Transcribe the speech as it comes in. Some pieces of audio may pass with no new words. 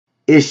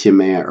It's your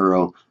man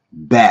Earl,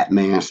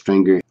 Batman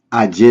Stringer.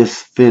 I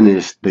just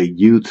finished the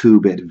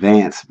YouTube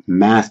Advanced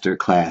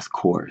Masterclass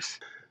course.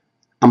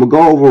 I'm gonna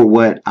go over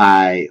what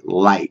I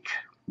like.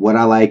 What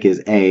I like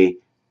is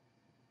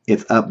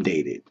it's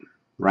updated,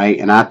 right?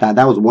 And I thought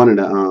that was one of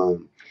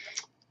the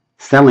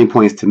selling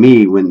points to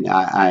me when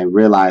I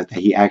realized that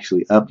he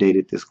actually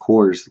updated this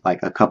course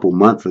like a couple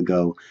months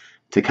ago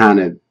to kind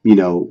of,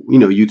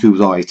 YouTube's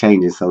always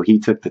changing. So he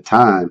took the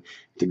time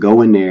to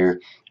go in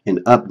there and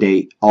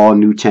update all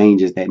new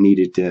changes that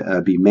needed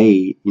to be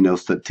made,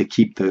 so to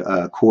keep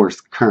the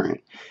course current.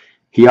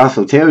 He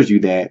also tells you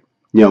that,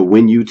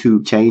 when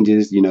YouTube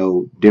changes,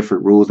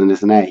 different rules and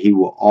this and that, he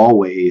will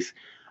always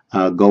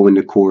go in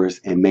the course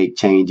and make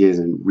changes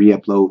and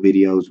re-upload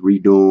videos,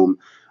 redo them,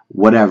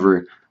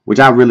 whatever, which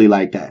I really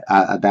like that.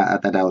 I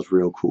thought that was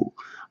real cool.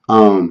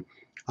 I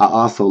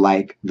also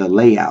like the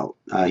layout.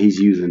 He's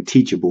using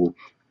Teachable,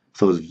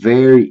 so it's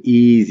very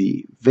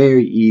easy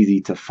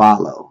to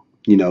follow,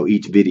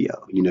 each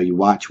video. You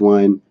watch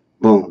one,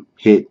 boom,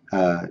 hit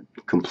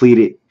complete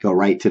it, go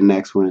right to the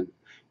next one,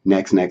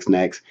 next.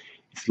 It's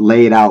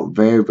laid out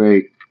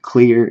very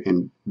clear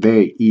and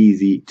very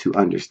easy to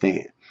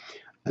understand.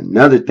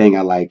 Another thing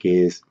I like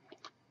is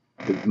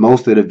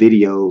most of the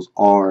videos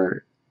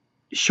are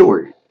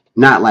short,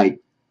 not like,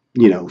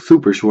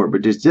 super short,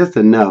 but just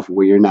enough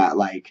where you're not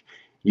like,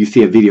 you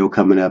see a video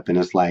coming up and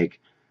it's like,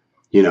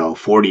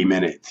 40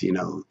 minutes,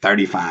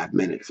 35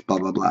 minutes, blah,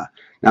 blah, blah.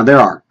 Now, there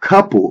are a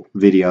couple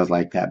videos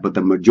like that, but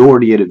the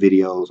majority of the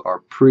videos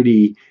are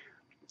pretty,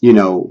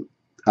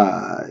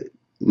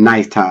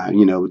 nice time,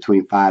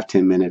 between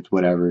 5-10 minutes,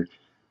 whatever.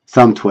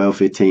 Some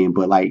 12-15,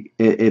 but like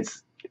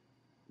it's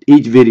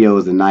each video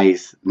is a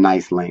nice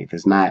length.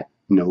 It's not,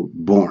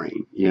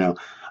 boring,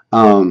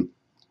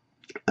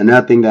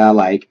 Another thing that I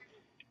like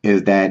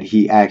is that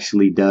he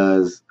actually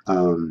does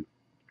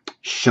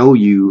show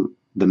you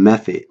the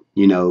method,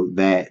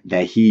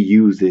 that he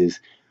uses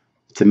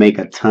to make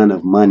a ton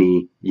of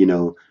money,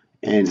 and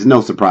it's no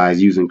surprise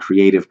using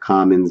Creative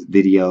Commons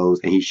videos,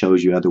 and he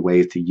shows you other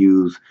ways to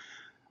use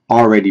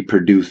already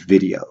produced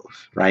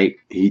videos, right?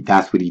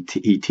 That's what he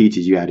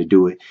teaches you how to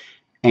do it.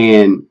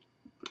 And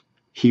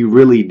he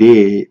really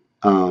did.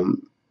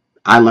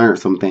 I learned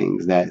some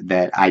things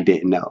that I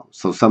didn't know.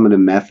 So some of the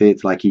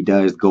methods, like he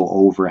does go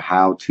over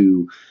how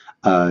to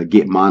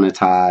get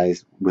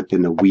monetized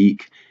within a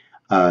week.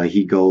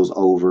 He goes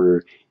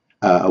over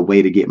a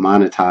way to get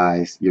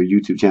monetized, your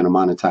YouTube channel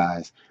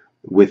monetized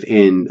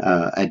within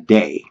a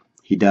day.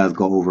 He does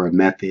go over a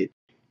method.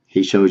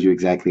 He shows you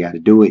exactly how to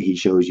do it. He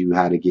shows you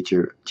how to get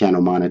your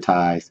channel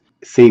monetized.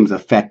 It seems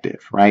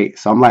effective, right?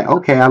 So I'm like,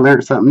 okay, I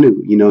learned something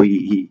new.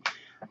 He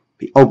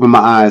opened my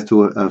eyes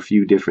to a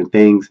few different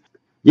things.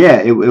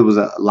 Yeah, it was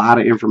a lot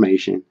of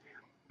information,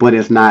 but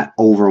it's not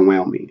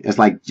overwhelming. It's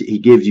like he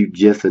gives you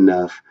just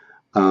enough.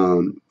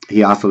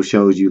 He also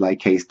shows you like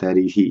case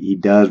studies. He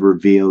does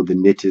reveal the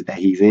niches that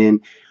he's in,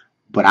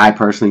 but I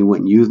personally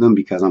wouldn't use them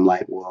because I'm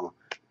like, well,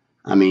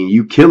 I mean,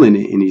 you killing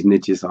it in these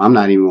niches, so I'm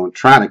not even going to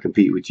try to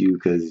compete with you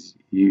because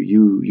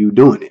you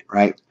doing it,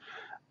 right?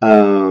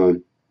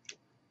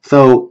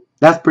 So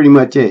that's pretty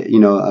much it.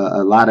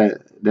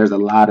 There's a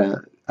lot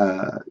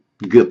of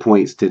good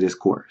points to this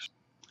course.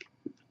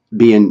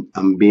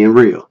 I'm being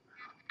real.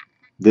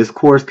 This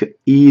course could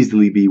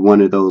easily be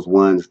one of those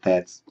ones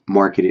that's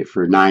marketed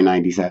for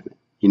 $997,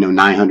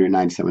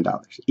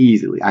 $997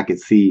 easily. I could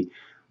see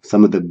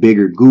some of the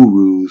bigger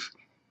gurus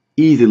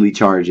easily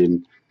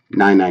charging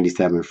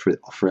 $997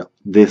 for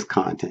this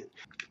content.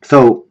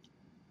 So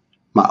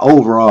my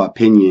overall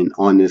opinion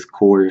on this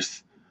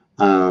course,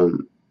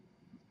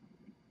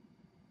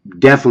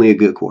 definitely a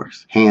good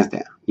course, hands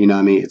down.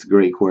 It's a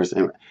great course.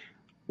 And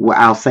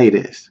I'll say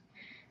this: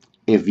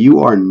 if you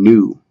are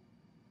new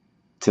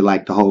to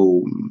like the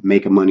whole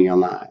making money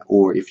online,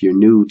 or if you're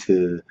new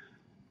to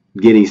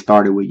getting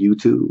started with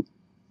YouTube,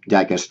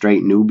 like a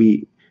straight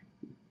newbie,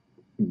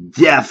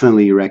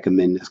 definitely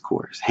recommend this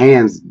course,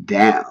 hands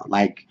down,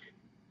 like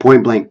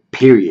point blank,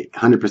 period,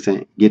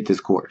 100% get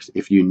this course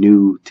if you're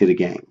new to the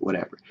game,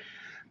 whatever.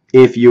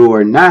 If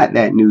you're not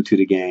that new to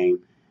the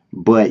game,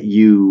 but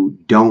you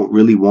don't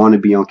really want to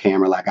be on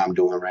camera like I'm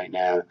doing right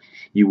now,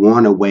 you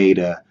want a way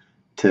to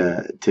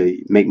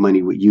make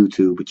money with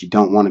YouTube, but you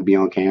don't want to be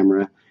on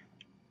camera,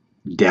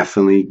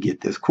 definitely get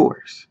this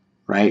course,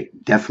 right?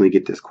 Definitely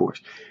get this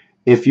course.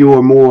 If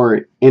you're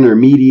more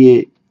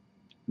intermediate,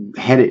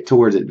 headed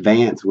towards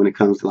advanced when it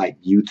comes to like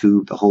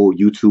YouTube, the whole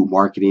YouTube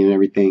marketing and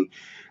everything,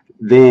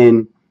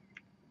 then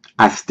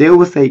I still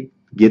would say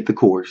get the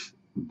course,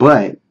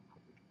 but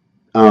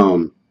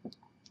I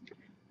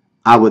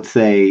would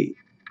say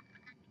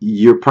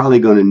you're probably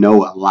going to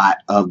know a lot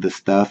of the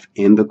stuff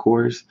in the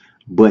course,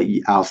 but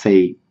I'll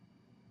say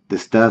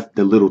the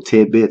little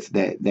tidbits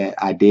that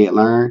I did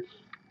learn,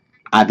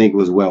 I think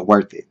was well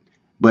worth it.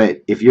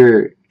 But if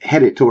you're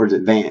headed towards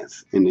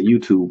advance in the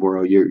YouTube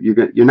world,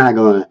 you're not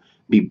going to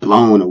be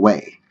blown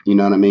away. You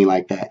know what I mean?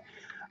 Like that.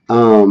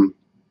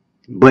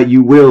 But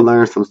you will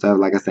learn some stuff.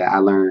 Like I said, I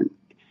learned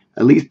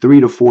at least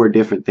 3 to 4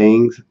 different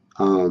things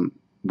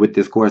with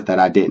this course that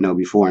I didn't know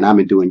before. And I've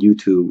been doing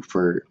YouTube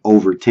for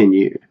over 10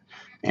 years,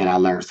 and I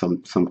learned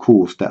some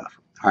cool stuff.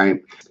 All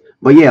right.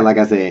 But yeah, like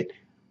I said,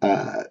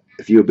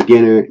 if you're a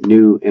beginner,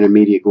 new,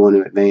 intermediate, going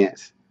to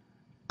advanced,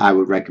 I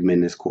would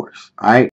recommend this course. All right.